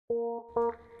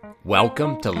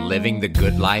Welcome to Living the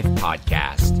Good Life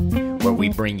podcast, where we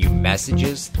bring you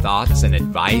messages, thoughts, and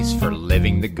advice for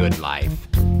living the good life.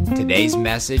 Today's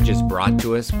message is brought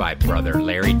to us by Brother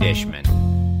Larry Dishman.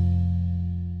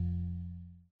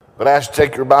 But I ask you to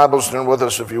take your Bibles, turn with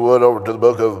us, if you would, over to the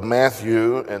book of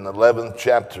Matthew in the 11th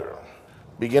chapter,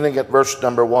 beginning at verse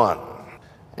number 1.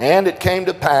 And it came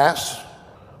to pass,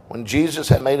 when Jesus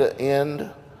had made an end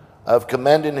of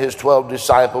commending his 12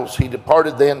 disciples, he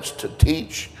departed thence to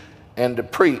teach and to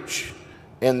preach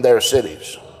in their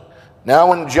cities.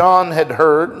 Now when John had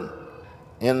heard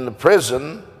in the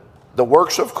prison the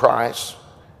works of Christ,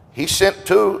 he sent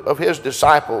 2 of his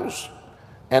disciples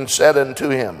and said unto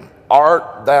him,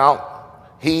 Art thou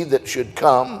he that should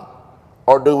come,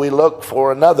 or do we look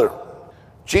for another?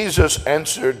 Jesus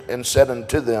answered and said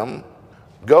unto them,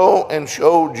 Go and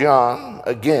show John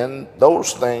again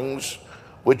those things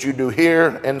which you do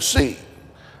hear and see.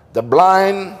 The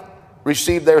blind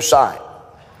receive their sight,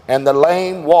 and the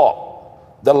lame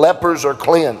walk. The lepers are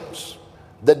cleansed,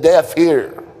 the deaf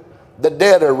hear, the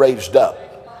dead are raised up,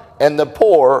 and the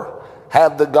poor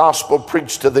have the gospel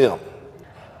preached to them.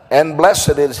 And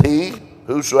blessed is he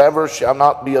whosoever shall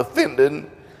not be offended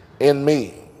in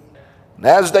me. And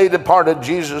as they departed,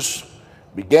 Jesus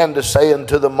began to say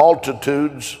unto the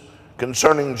multitudes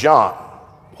concerning John,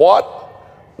 What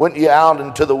went ye out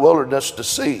into the wilderness to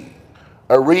see?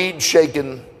 A reed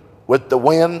shaken with the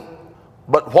wind?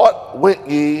 But what went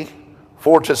ye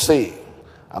for to see?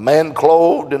 A man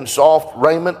clothed in soft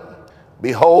raiment?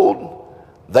 Behold,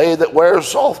 they that wear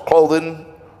soft clothing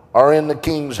are in the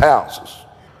king's houses.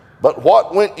 But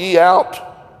what went ye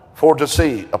out for to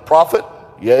see? A prophet?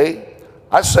 Yea,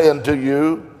 I say unto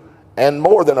you, and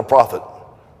more than a prophet.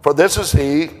 For this is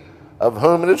he of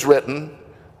whom it is written,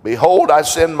 Behold, I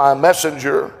send my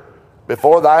messenger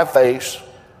before thy face,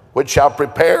 which shall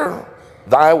prepare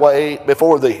thy way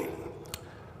before thee.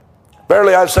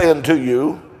 Verily I say unto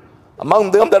you,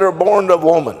 among them that are born of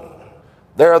woman,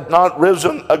 there hath not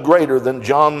risen a greater than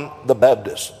John the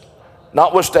Baptist.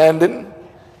 Notwithstanding,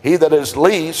 he that is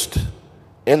least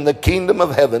in the kingdom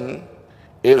of heaven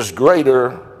is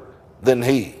greater than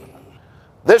he.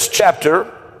 This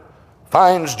chapter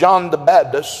finds John the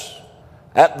Baptist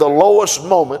at the lowest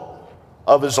moment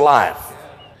of his life.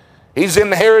 He's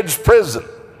in Herod's prison,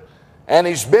 and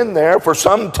he's been there for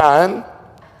some time.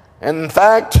 And in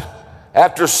fact,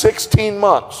 after 16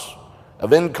 months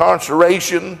of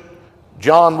incarceration,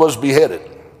 John was beheaded.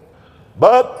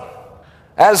 But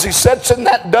as he sits in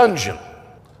that dungeon,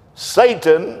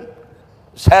 Satan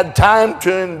has had time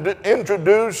to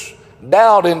introduce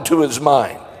doubt into his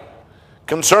mind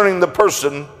concerning the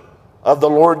person of the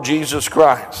Lord Jesus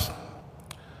Christ.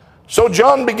 So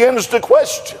John begins to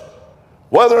question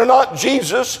whether or not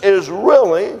Jesus is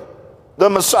really the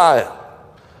Messiah.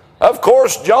 Of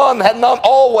course, John had not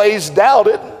always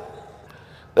doubted.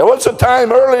 There was a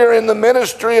time earlier in the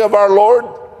ministry of our Lord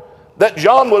that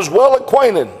John was well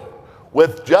acquainted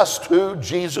with just who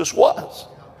Jesus was.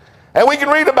 And we can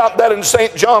read about that in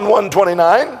St. John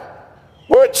 1:29,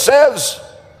 where it says,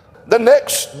 The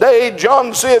next day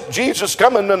John seeth Jesus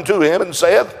coming unto him, and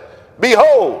saith,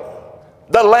 Behold,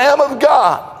 the Lamb of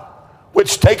God,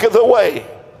 which taketh away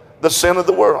the sin of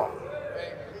the world.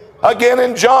 Again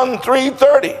in John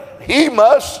 3:30, he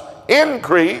must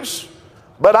increase,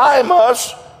 but I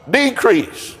must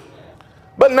decrease.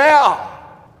 But now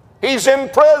he's in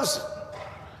prison,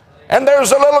 and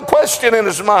there's a little question in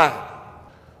his mind.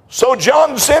 So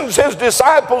John sends his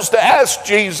disciples to ask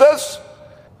Jesus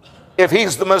if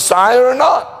he's the Messiah or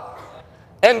not.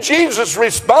 And Jesus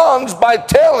responds by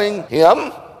telling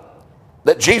him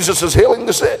that Jesus is healing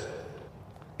the sick.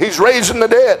 He's raising the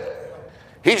dead.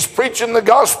 He's preaching the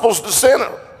gospels to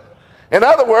sinners. In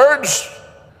other words,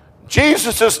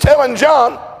 Jesus is telling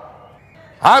John,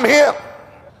 I'm him.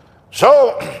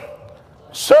 So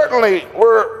certainly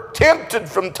we're tempted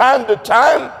from time to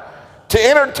time to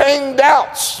entertain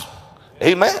doubts.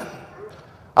 Amen.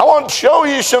 I want to show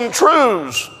you some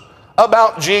truths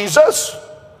about Jesus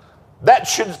that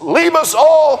should leave us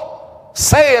all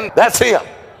saying, that's him.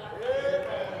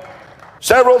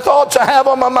 Several thoughts I have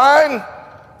on my mind.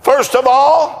 First of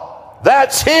all,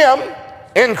 that's him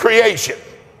in creation.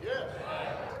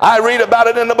 I read about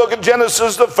it in the book of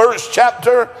Genesis, the 1st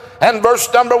chapter and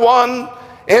verse number 1.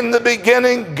 In the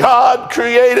beginning, God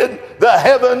created the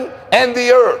heaven and the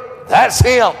earth. That's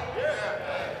him.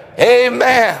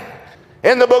 Amen.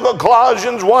 In the book of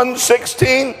Colossians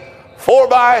 1:16, for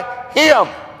by him,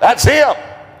 that's him,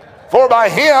 for by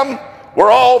him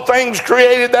were all things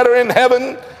created that are in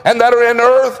heaven and that are in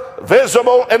earth,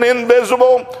 visible and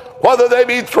invisible, whether they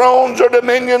be thrones or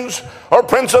dominions or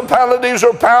principalities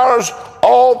or powers.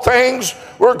 All things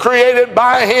were created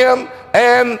by him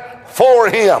and for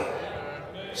him.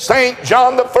 St.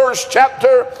 John, the 1st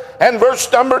chapter and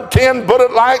verse number 10 put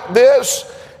it like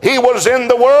this: he was in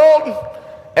the world,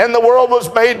 and the world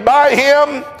was made by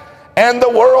him, and the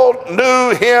world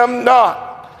knew him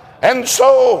not. And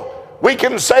so we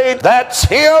can say that's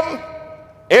him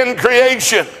in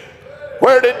creation.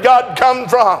 Where did God come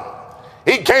from?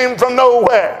 He came from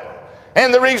nowhere.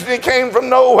 And the reason he came from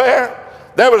nowhere,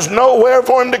 there was nowhere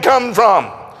for him to come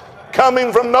from.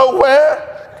 Coming from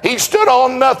nowhere, he stood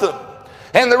on nothing.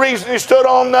 And the reason he stood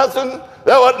on nothing,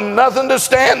 there wasn't nothing to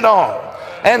stand on.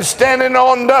 And standing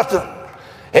on nothing,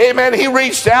 amen, he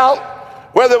reached out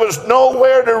where there was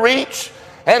nowhere to reach,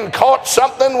 and caught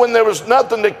something when there was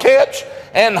nothing to catch,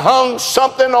 and hung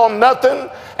something on nothing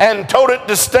and told it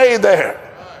to stay there.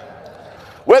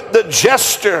 With the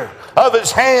gesture of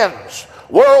his hands,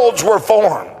 worlds were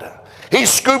formed. He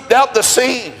scooped out the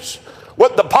seas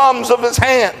with the palms of his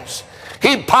hands.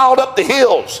 He piled up the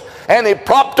hills, and he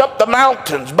propped up the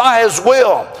mountains by his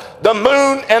will. The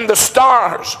moon and the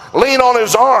stars lean on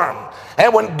his arm.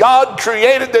 And when God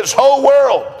created this whole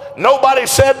world, nobody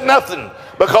said nothing,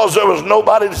 because there was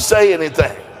nobody to say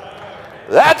anything.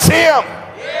 That's him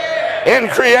in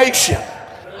creation.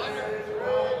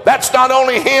 That's not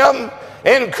only him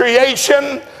in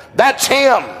creation, that's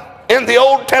him in the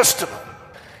Old Testament.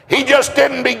 He just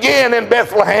didn't begin in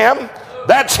Bethlehem.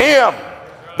 That's him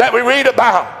that we read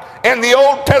about in the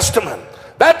Old Testament.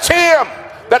 That's him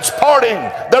that's parting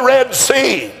the Red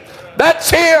Sea. That's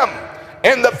him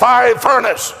in the fiery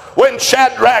furnace when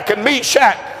Shadrach and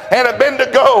Meshach and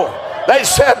Abednego, they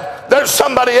said, there's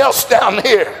somebody else down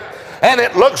here, and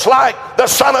it looks like the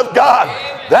Son of God.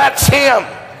 That's him.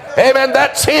 Amen.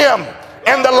 That's him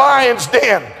in the lion's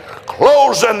den,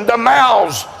 closing the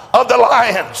mouths of the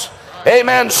lions.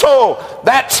 Amen. So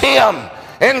that's him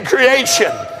in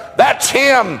creation. That's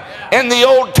him in the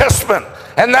Old Testament.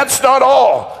 And that's not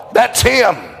all. That's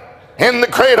him in the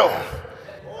cradle.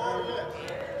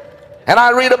 And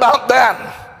I read about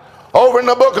that over in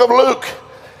the book of Luke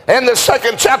in the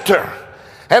 2nd chapter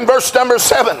and verse number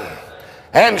 7.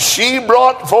 And she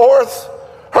brought forth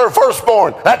her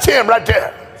firstborn. That's him right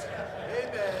there.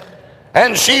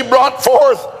 And she brought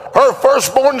forth her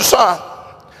firstborn son,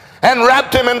 and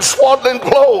wrapped him in swaddling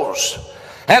clothes,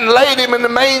 and laid him in the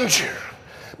manger,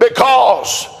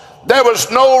 because there was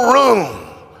no room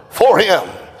for him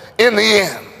in the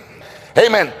inn.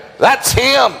 Amen. That's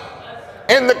him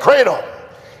in the cradle.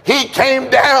 He came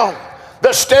down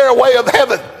the stairway of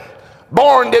heaven,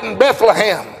 born in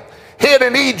Bethlehem, hid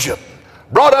in Egypt,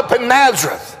 brought up in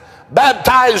Nazareth,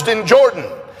 baptized in Jordan,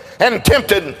 and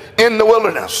tempted in the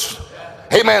wilderness.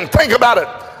 Amen. Think about it.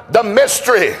 The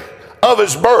mystery of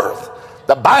his birth.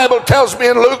 The Bible tells me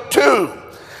in Luke 2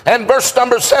 and verse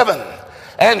number 7,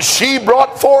 and she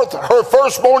brought forth her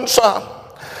firstborn son,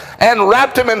 and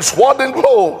wrapped him in swaddling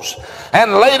clothes,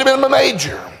 and laid him in a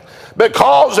manger,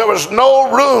 because there was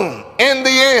no room in the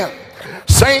inn.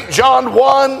 St. John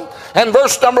 1 and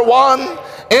verse number 1,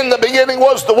 in the beginning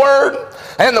was the Word,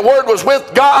 and the Word was with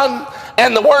God,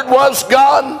 and the Word was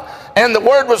God, and the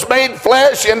Word was made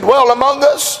flesh and dwelt among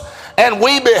us, and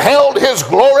we beheld his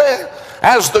glory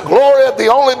as the glory of the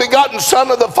only begotten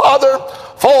Son of the Father,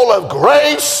 full of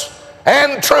grace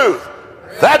and truth.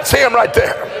 That's him right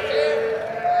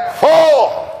there. Full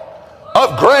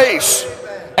of grace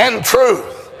and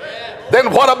truth.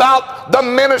 Then what about the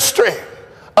ministry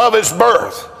of his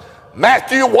birth?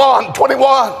 Matthew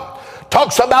 1:21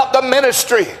 talks about the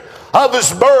ministry of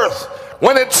his birth,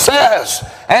 when it says,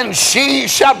 and she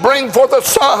shall bring forth a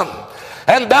son,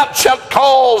 and thou shalt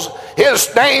call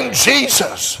his name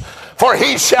Jesus, for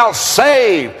he shall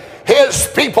save his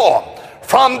people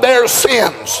from their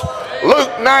sins.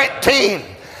 Luke 19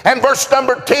 and verse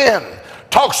number 10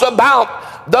 talks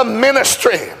about the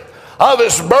ministry of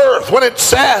his birth, when it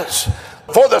says,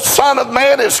 for the Son of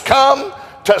Man is come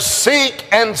to seek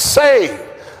and save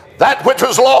that which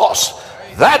was lost.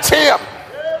 That's him.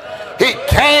 He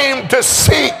came to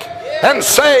seek and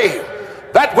save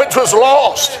that which was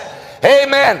lost.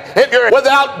 Amen. If you're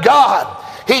without God,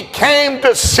 he came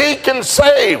to seek and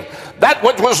save that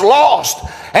which was lost.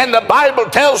 And the Bible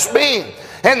tells me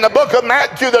in the book of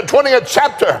Matthew, the 20th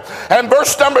chapter and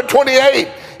verse number 28,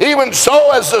 even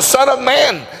so as the Son of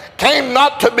Man came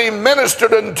not to be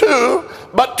ministered unto,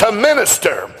 but to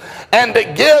minister, and to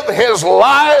give his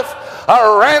life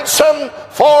a ransom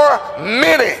for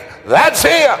many. That's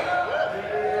him.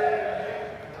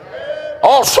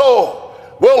 Also,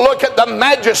 We'll look at the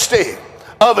majesty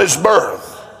of his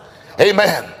birth.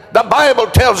 Amen. The Bible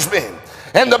tells me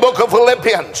in the book of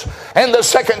Philippians, in the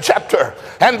 2nd chapter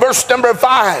and verse number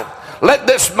 5, let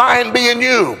this mind be in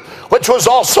you, which was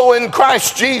also in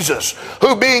Christ Jesus,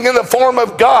 who being in the form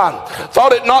of God,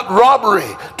 thought it not robbery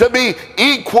to be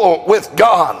equal with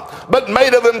God, but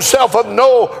made of himself of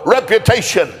no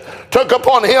reputation, took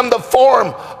upon him the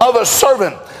form of a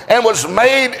servant, and was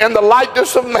made in the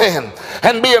likeness of man.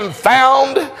 And being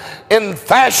found in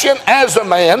fashion as a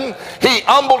man, he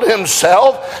humbled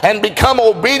himself and become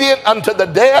obedient unto the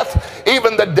death,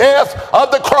 even the death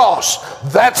of the cross.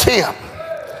 That's him.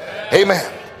 Amen.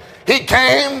 He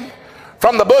came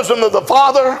from the bosom of the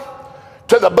Father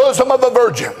to the bosom of a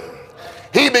virgin.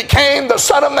 He became the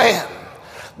Son of Man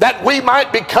that we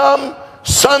might become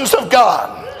sons of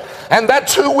God. And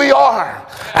that's who we are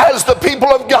as the people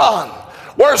of God.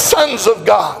 We're sons of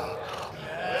God.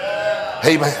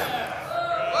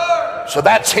 Amen. So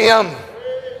that's him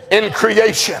in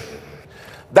creation.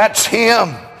 That's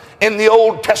him in the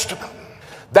Old Testament.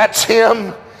 That's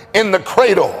him in the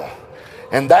cradle.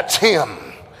 And that's him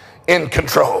in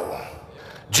control.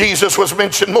 Jesus was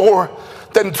mentioned more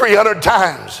than 300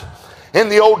 times in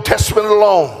the Old Testament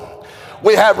alone.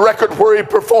 We have record where he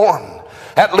performed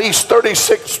at least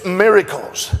 36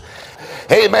 miracles.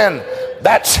 Amen.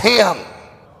 That's him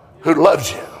who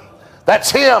loves you.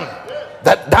 That's him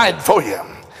that died for you.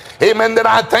 Amen. Then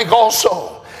I think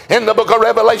also in the book of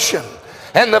Revelation,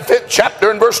 in the 5th chapter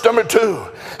and verse number 2,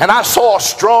 and I saw a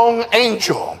strong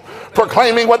angel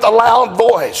proclaiming with a loud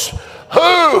voice,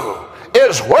 who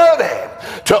is worthy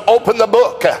to open the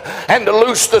book and to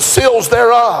loose the seals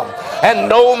thereof? And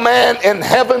no man in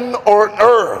heaven or in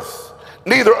earth,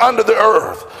 neither under the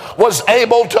earth, was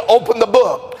able to open the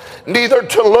book, neither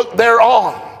to look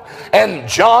thereon. And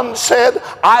John said,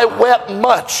 I wept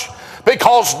much,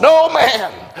 because no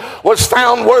man was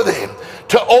found worthy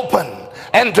to open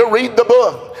and to read the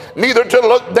book, neither to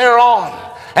look thereon.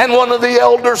 And one of the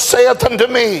elders saith unto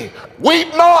me, weep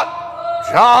not,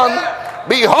 John.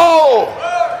 Behold,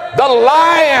 the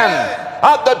Lion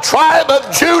of the tribe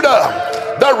of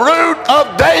Judah, the Root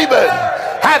of David,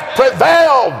 hath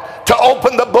prevailed to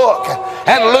open the book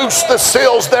and loose the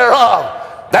seals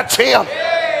thereof. That's him.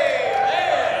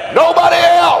 Nobody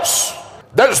else.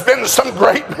 There's been some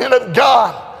great men of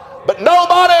God, but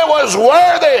nobody was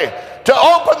worthy to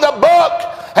open the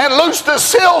book and loose the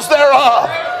seals thereof.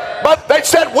 But they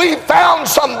said, we found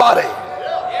somebody.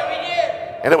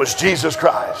 And it was Jesus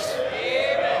Christ.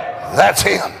 That's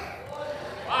him.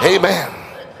 Amen.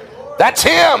 That's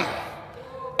him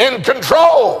in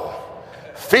control,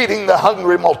 feeding the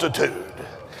hungry multitude.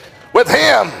 With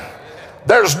him,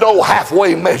 there's no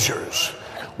halfway measures.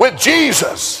 With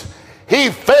Jesus, he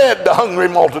fed the hungry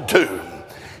multitude.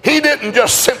 He didn't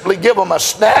just simply give them a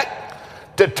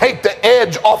snack to take the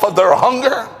edge off of their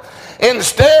hunger.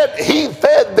 Instead, he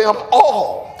fed them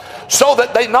all, so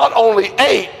that they not only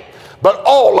ate, but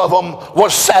all of them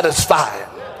was satisfied.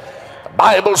 The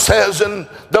Bible says in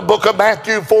the book of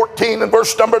Matthew 14 and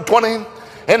verse number 20,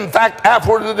 in fact,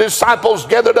 after the disciples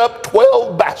gathered up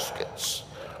 12 baskets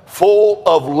full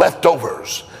of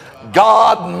leftovers.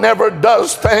 God never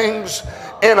does things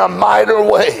in a minor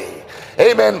way.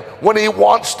 Amen. When he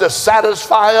wants to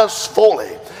satisfy us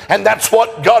fully. And that's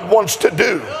what God wants to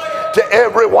do to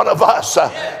every one of us.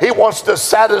 He wants to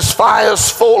satisfy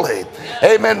us fully.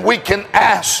 Amen. We can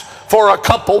ask for a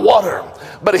cup of water,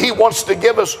 but he wants to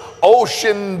give us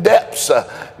ocean depths.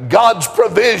 God's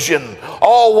provision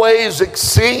always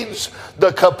exceeds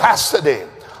the capacity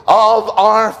of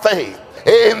our faith.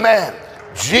 Amen.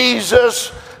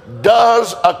 Jesus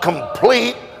does a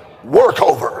complete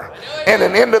workover in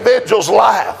an individual's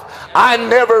life. I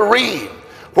never read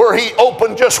where he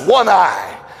opened just one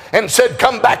eye and said,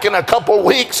 come back in a couple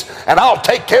weeks and I'll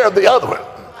take care of the other one.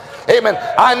 Amen.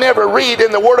 I never read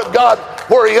in the Word of God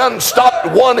where he unstopped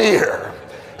one ear.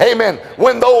 Amen.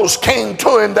 When those came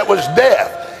to him that was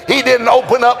deaf, he didn't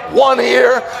open up one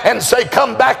ear and say,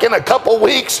 come back in a couple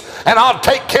weeks and I'll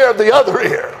take care of the other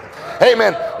ear.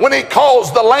 Amen. When he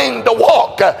caused the lame to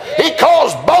walk, he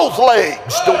caused both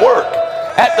legs to work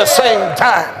at the same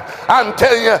time. I'm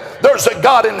telling you, there's a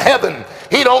God in heaven.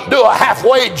 He don't do a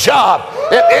halfway job.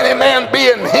 If any man be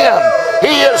in him,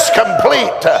 he is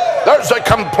complete. There's a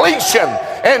completion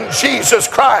in Jesus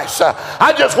Christ.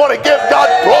 I just want to give God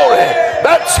glory.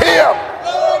 That's him.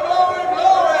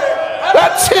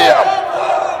 That's him.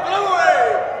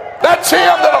 That's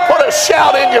him that'll put a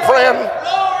shout in you, friend.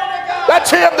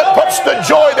 That's him that puts the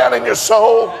joy down in your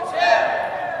soul.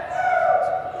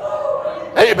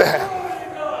 Amen.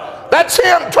 That's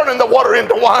him turning the water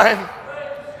into wine.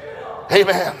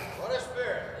 Amen.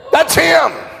 That's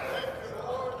him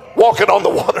walking on the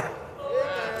water.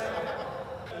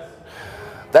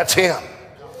 That's him.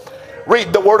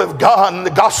 Read the Word of God in the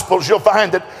Gospels, you'll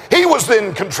find that he was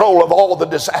in control of all the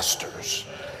disasters.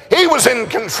 He was in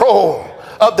control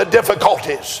of the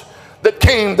difficulties that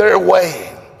came their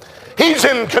way. He's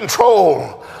in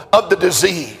control of the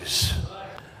disease.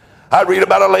 I read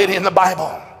about a lady in the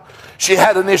Bible. She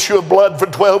had an issue of blood for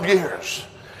 12 years.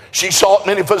 She sought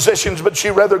many physicians, but she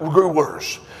rather grew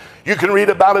worse. You can read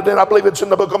about it, and I believe it's in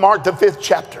the book of Mark, the 5th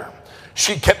chapter.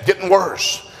 She kept getting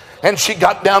worse, and she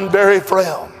got down very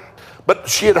frail. But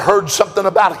she had heard something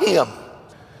about him.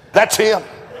 That's him.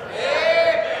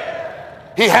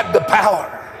 He had the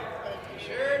power.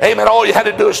 Amen. All you had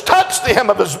to do is touch the hem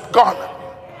of his garment,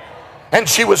 and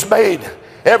she was made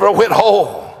every whit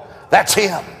whole. That's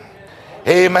him.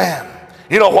 Amen.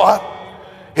 You know what?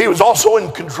 He was also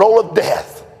in control of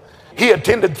death. He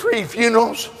attended 3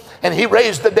 funerals, and he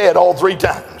raised the dead all 3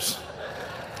 times.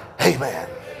 Amen.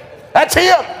 That's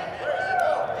him.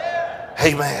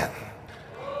 Amen.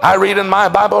 I read in my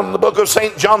Bible in the book of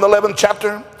St. John, the 11th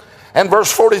chapter, and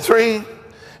verse 43,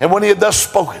 and when he had thus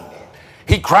spoken,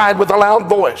 he cried with a loud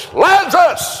voice,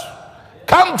 Lazarus,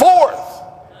 come forth.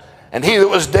 And he that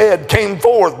was dead came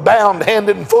forth, bound hand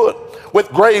and foot with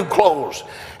grave clothes,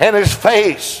 and his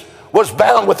face was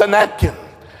bound with a napkin.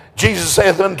 Jesus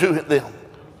saith unto them,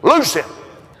 loose him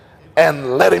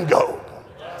and let him go.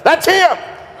 That's him.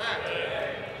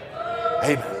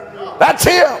 Amen. That's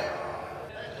him.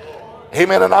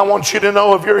 Amen. And I want you to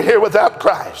know, if you're here without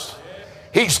Christ,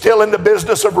 he's still in the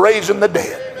business of raising the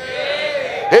dead.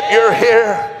 If you're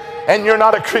here and you're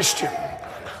not a Christian,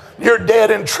 you're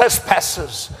dead in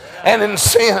trespasses and in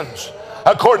sins,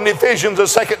 according to Ephesians, the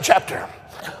 2nd chapter.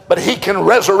 But he can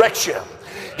resurrect you.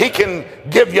 He can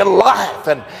give you life,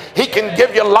 and he can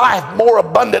give you life more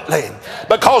abundantly,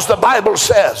 because the Bible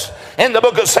says in the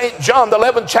book of St. John, the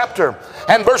 11th chapter,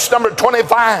 and verse number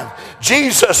 25,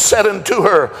 Jesus said unto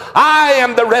her, I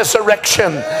am the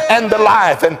resurrection and the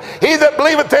life, and he that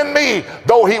believeth in me,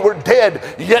 though he were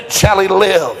dead, yet shall he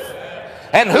live.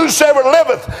 And whosoever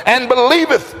liveth and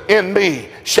believeth in me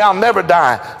shall never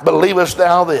die. Believest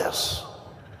thou this?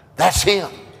 That's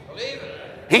him.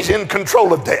 He's in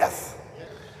control of death.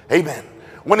 Amen.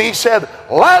 When he said,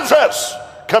 Lazarus,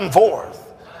 come forth,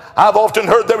 I've often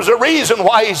heard there was a reason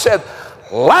why he said,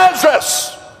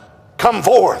 Lazarus, come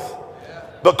forth.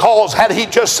 Because had he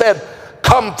just said,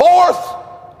 come forth,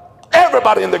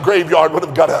 everybody in the graveyard would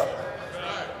have got up.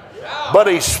 But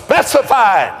he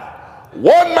specified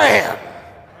one man,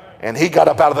 and he got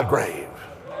up out of the grave.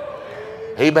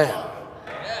 Amen.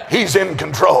 He's in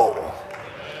control.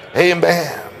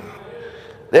 Amen.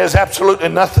 There's absolutely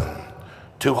nothing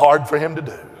too hard for him to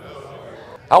do.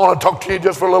 I want to talk to you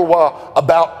just for a little while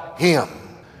about him,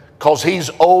 because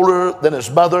he's older than his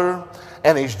mother,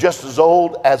 and he's just as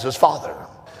old as his father.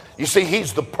 You see,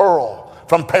 he's the pearl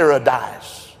from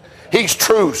paradise. He's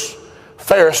truth's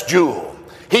fairest jewel.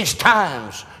 He's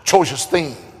time's choicest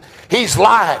theme. He's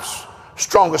life's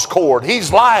strongest chord.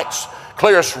 He's light's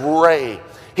clearest ray.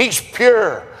 He's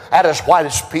pure at his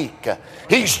whitest peak.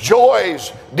 He's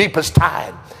joy's deepest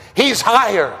tide. He's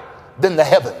higher than the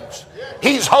heavens.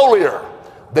 He's holier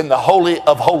than the holy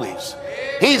of holies.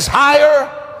 He's higher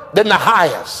than the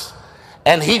highest,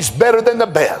 and he's better than the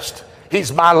best.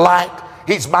 He's my light.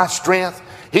 He's my strength.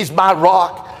 He's my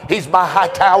rock. He's my high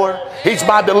tower. He's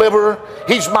my deliverer.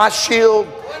 He's my shield.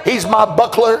 He's my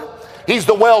buckler. He's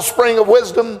the wellspring of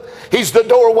wisdom. He's the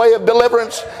doorway of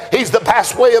deliverance. He's the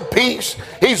pathway of peace.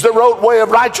 He's the roadway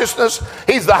of righteousness.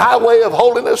 He's the highway of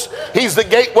holiness. He's the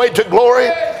gateway to glory.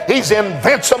 He's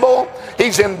invincible.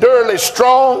 He's endurably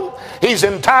strong. He's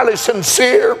entirely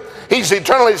sincere. He's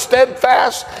eternally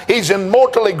steadfast. He's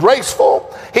immortally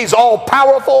graceful. He's all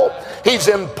powerful. He's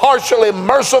impartially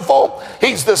merciful.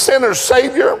 He's the sinner's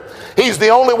savior. He's the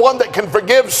only one that can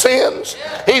forgive sins.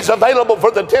 He's available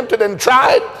for the tempted and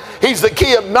tried. He's the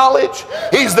key of knowledge.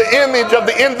 He's the image of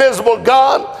the invisible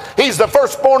God. He's the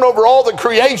firstborn over all the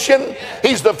creation.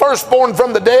 He's the firstborn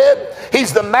from the dead.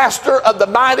 He's the master of the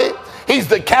mighty. He's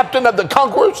the captain of the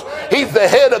conquerors. He's the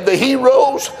head of the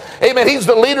heroes. Amen. He's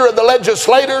the leader of the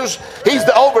legislators. He's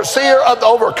the overseer of the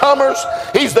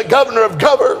overcomers. He's the governor of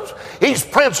governors. He's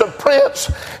prince of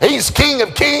prince. He's king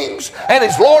of kings. And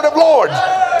he's lord of lords.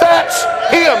 That's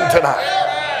him tonight.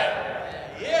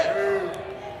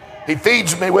 He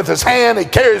feeds me with his hand. He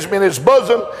carries me in his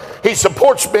bosom. He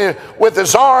supports me with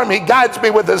his arm. He guides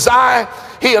me with his eye.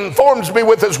 He informs me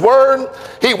with his word.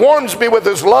 He warms me with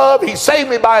his love. He saved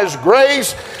me by his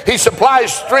grace. He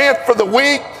supplies strength for the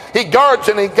weak. He guards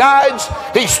and he guides.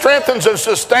 He strengthens and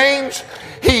sustains.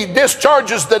 He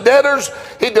discharges the debtors.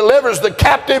 He delivers the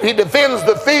captive. He defends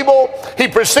the feeble. He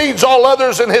precedes all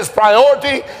others in his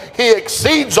priority. He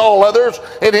exceeds all others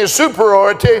in his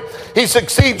superiority. He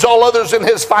succeeds all others in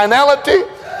his finality.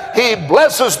 He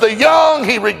blesses the young.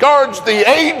 He regards the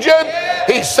aged.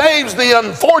 He saves the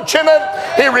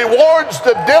unfortunate. He rewards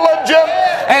the diligent.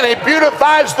 And he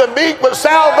beautifies the meek with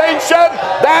salvation.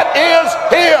 That is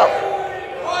him.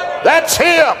 That's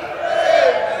him.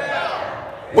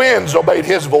 Winds obeyed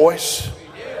his voice.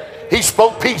 He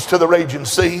spoke peace to the raging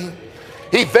sea.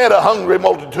 He fed a hungry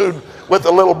multitude with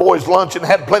a little boy's lunch and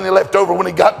had plenty left over when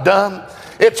he got done.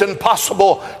 It's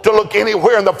impossible to look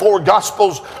anywhere in the four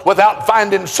Gospels without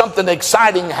finding something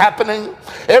exciting happening.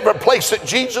 Every place that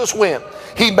Jesus went,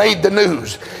 he made the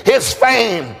news. His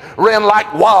fame ran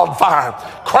like wildfire.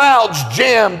 Crowds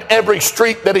jammed every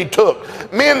street that he took.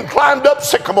 Men climbed up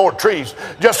sycamore trees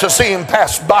just to see him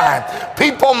pass by.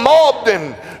 People mobbed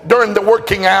him during the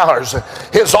working hours.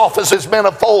 His office is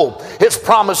manifold. His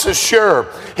promise is sure.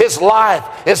 His life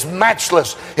is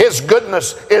matchless. His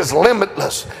goodness is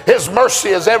limitless. His mercy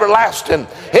is everlasting.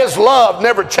 His love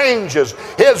never changes.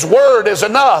 His word is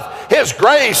enough. His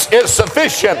grace is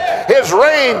sufficient. His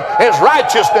reign is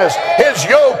righteousness. His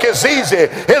yoke is easy.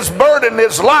 His burden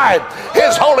is light.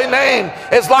 His holy name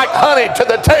is like honey to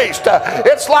the taste.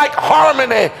 It's like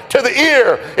harmony to the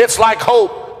ear. It's like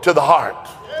hope to the heart.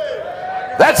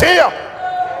 That's him.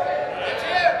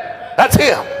 That's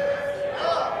him.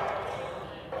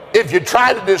 If you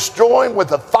try to destroy him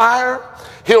with a fire,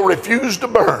 he'll refuse to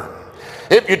burn.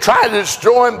 If you try to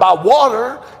destroy him by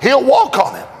water, he'll walk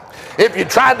on him. If you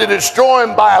try to destroy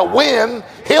him by a wind,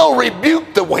 he'll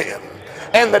rebuke the wind.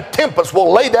 And the tempest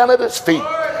will lay down at his feet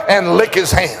and lick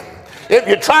his hand. If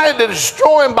you try to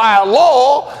destroy him by a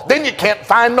law, then you can't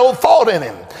find no fault in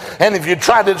him. And if you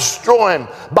try to destroy him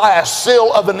by a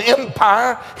seal of an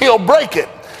empire, he'll break it.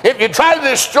 If you try to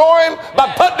destroy him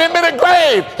by putting him in a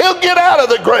grave, he'll get out of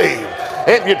the grave.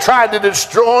 If you try to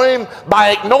destroy him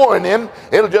by ignoring him,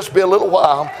 it'll just be a little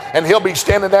while, and he'll be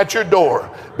standing at your door.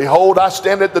 Behold, I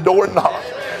stand at the door and knock.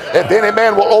 If any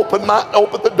man will open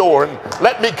the door and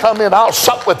let me come in, I'll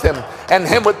sup with him and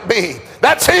him with me.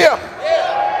 That's him.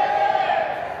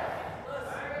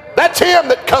 That's him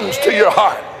that comes to your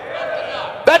heart.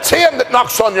 That's him that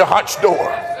knocks on your heart's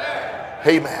door.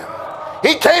 Amen.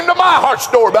 He came to my heart's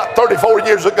door about 34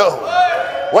 years ago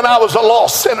when I was a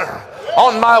lost sinner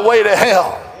on my way to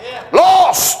hell.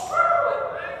 Lost.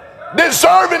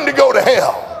 Deserving to go to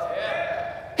hell.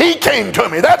 He came to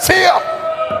me. That's him.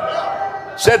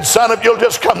 Said, son, if you'll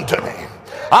just come to me,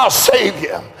 I'll save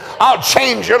you. I'll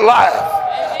change your life.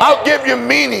 I'll give you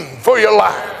meaning for your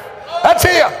life. That's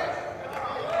him.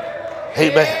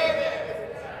 Amen.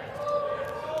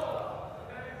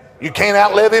 You can't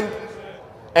outlive him,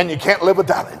 and you can't live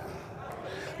without him.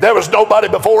 There was nobody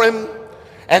before him,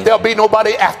 and there'll be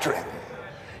nobody after him.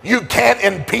 You can't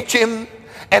impeach him,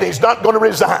 and he's not going to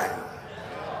resign.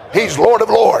 He's Lord of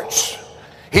Lords.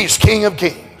 He's King of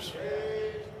Kings.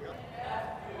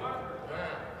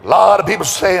 A lot of people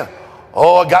saying,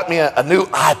 oh, I got me a new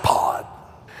iPod,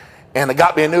 and I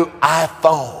got me a new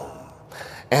iPhone,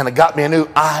 and I got me a new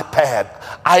iPad.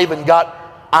 I even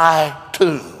got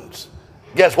iTunes.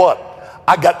 Guess what?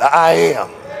 I got the I am.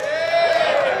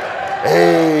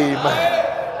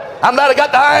 Amen. I'm glad I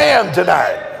got the I am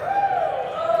tonight.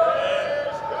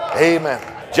 Amen.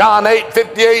 John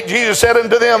 8:58, Jesus said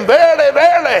unto them, verily,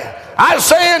 verily, I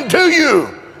say unto you,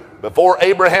 before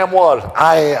Abraham was,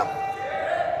 I am.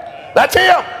 That's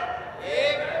him.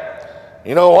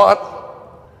 You know what?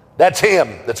 That's him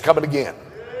that's coming again.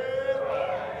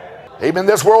 Amen.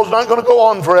 This world's not going to go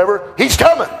on forever. He's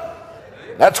coming.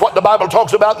 That's what the Bible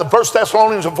talks about in the 1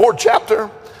 Thessalonians 4th chapter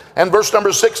and verse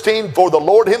number 16. For the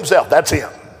Lord himself, that's him.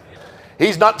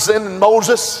 He's not sending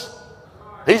Moses.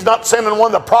 He's not sending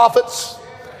one of the prophets.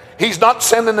 He's not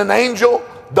sending an angel.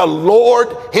 The Lord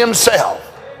himself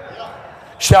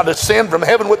shall descend from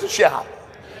heaven with a shout,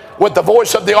 with the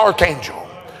voice of the archangel,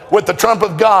 with the trump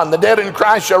of God. And the dead in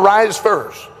Christ shall rise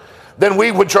first. Then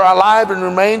we which are alive and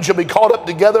remain shall be caught up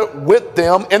together with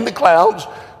them in the clouds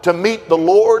to meet the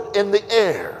Lord in the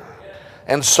air.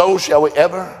 And so shall we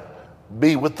ever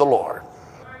be with the Lord.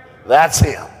 That's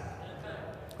him.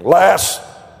 Last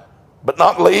but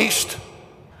not least,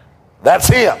 that's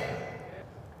him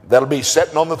that'll be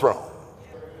sitting on the throne.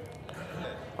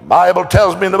 The Bible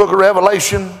tells me in the book of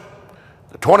Revelation,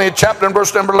 the 20th chapter and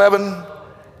verse number 11,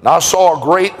 and I saw a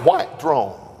great white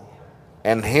throne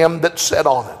and him that sat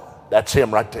on it. That's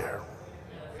him right there.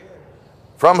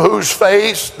 From whose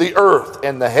face the earth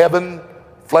and the heaven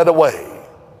fled away,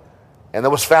 and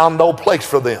there was found no place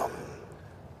for them.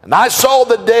 And I saw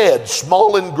the dead,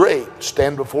 small and great,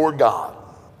 stand before God.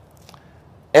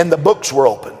 And the books were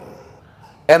open.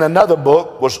 And another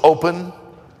book was open,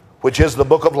 which is the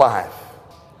book of life.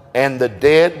 And the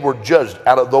dead were judged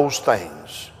out of those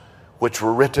things which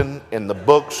were written in the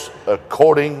books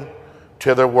according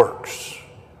to their works.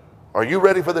 Are you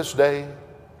ready for this day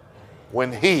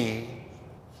when he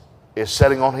is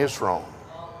sitting on his throne?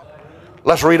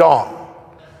 Let's read on.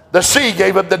 The sea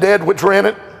gave up the dead which were in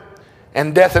it,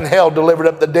 and death and hell delivered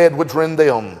up the dead which were in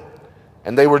them.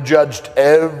 And they were judged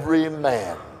every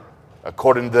man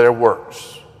according to their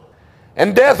works.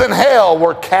 And death and hell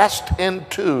were cast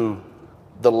into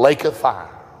the lake of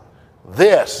fire.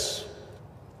 This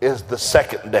is the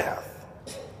second death.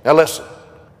 Now listen.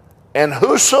 And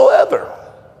whosoever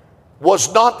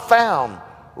was not found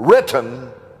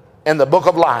written in the book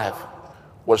of life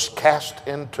was cast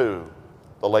into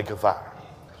the lake of fire.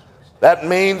 That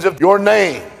means if your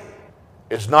name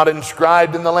is not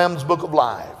inscribed in the Lamb's book of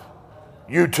life,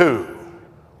 you too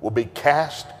will be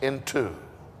cast into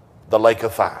the lake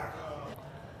of fire.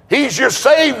 He's your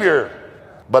Savior,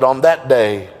 but on that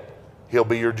day, he'll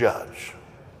be your judge.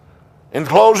 In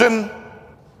closing,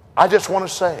 I just want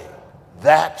to say,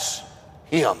 that's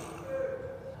him.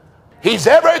 He's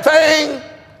everything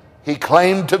he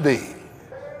claimed to be.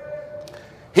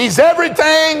 He's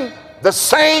everything the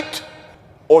saint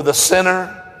or the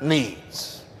sinner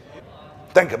needs.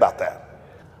 Think about that.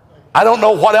 I don't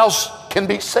know what else can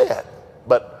be said,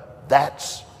 but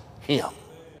that's him.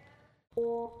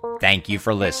 Thank you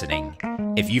for listening.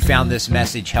 If you found this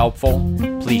message helpful,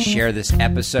 please share this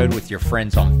episode with your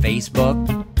friends on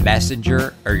Facebook,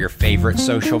 Messenger, or your favorite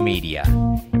social media.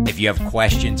 If you have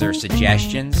questions or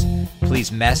suggestions,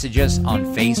 please message us on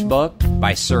Facebook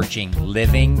by searching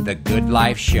Living the Good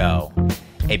Life Show.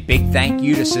 A big thank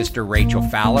you to Sister Rachel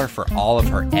Fowler for all of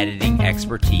her editing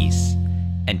expertise.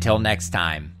 Until next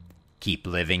time, keep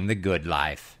living the good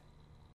life.